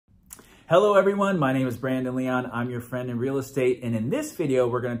Hello everyone, my name is Brandon Leon. I'm your friend in real estate, and in this video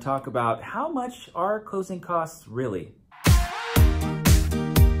we're going to talk about how much are closing costs really?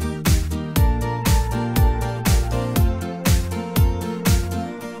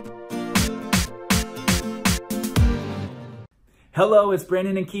 Hello, it's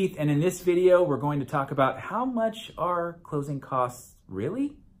Brandon and Keith, and in this video we're going to talk about how much are closing costs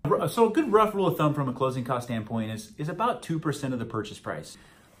really? So a good rough rule of thumb from a closing cost standpoint is about 2% of the purchase price.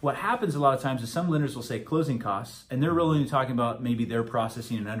 What happens a lot of times is some lenders will say closing costs, and they're really talking about maybe their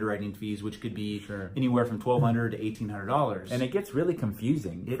processing and underwriting fees, which could be anywhere from $1,200 to $1,800. And it gets really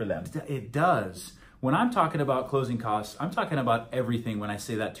confusing for them. It does. When I'm talking about closing costs, I'm talking about everything when I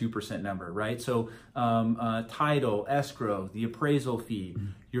say that 2% number, right? So title, escrow, the appraisal fee,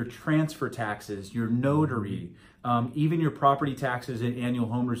 your transfer taxes, your notary, even your property taxes and annual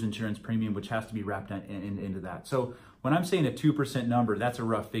homeowners insurance premium, which has to be wrapped into that. So when I'm saying a 2% number, that's a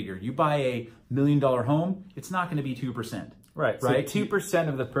rough figure. You buy a $1 million home, it's not going to be 2%. Right. So 2%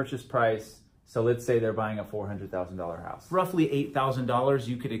 of the purchase price. So let's say they're buying a $400,000 house. Roughly $8,000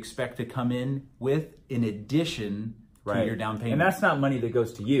 you could expect to come in with in addition to your down payment. And that's not money that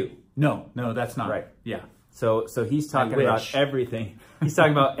goes to you. No, that's not. Right. Yeah. So he's talking about everything. He's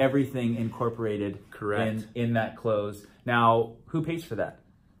talking about everything incorporated in that close. Now, who pays for that?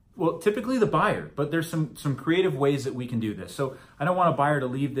 Well, typically the buyer, but there's some creative ways that we can do this. So I don't want a buyer to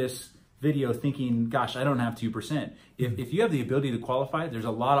leave this video thinking, gosh, I don't have 2%. If you have the ability to qualify, there's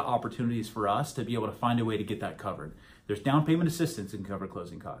a lot of opportunities for us to be able to find a way to get that covered. There's down payment assistance that can cover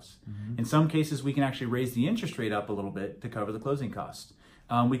closing costs. In some cases, we can actually raise the interest rate up a little bit to cover the closing costs.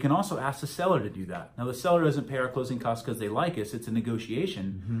 We can also ask the seller to do that. Now, the seller doesn't pay our closing costs because they like us. It's a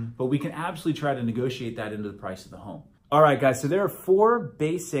negotiation, but we can absolutely try to negotiate that into the price of the home. All right, guys, so there are 4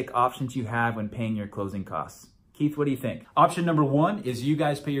 basic options you have when paying your closing costs. Keith, what do you think? Option number 1 is you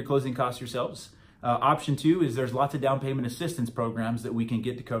guys pay your closing costs yourselves. Option 2 is there's lots of down payment assistance programs that we can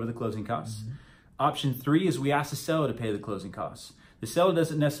get to cover the closing costs. Option 3 is we ask the seller to pay the closing costs. The seller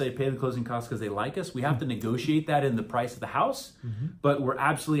doesn't necessarily pay the closing costs because they like us. We have to negotiate that in the price of the house, but we're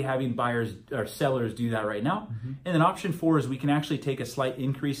absolutely having buyers or sellers do that right now. And then option 4 is we can actually take a slight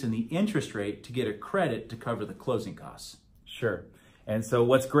increase in the interest rate to get a credit to cover the closing costs. Sure. And so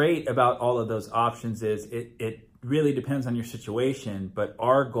what's great about all of those options is it really depends on your situation, but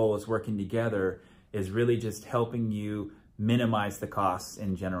our goal is working together is really just helping you minimize the costs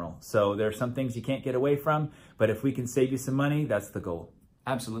in general. So there are some things you can't get away from, but if we can save you some money, that's the goal.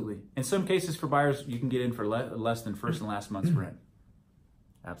 Absolutely. In some cases for buyers, you can get in for less than first and last month's rent.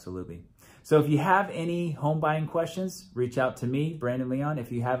 Absolutely. So if you have any home buying questions, reach out to me, Brandon Leon.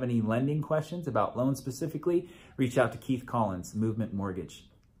 If you have any lending questions about loans specifically, reach out to Keith Collins, Movement Mortgage.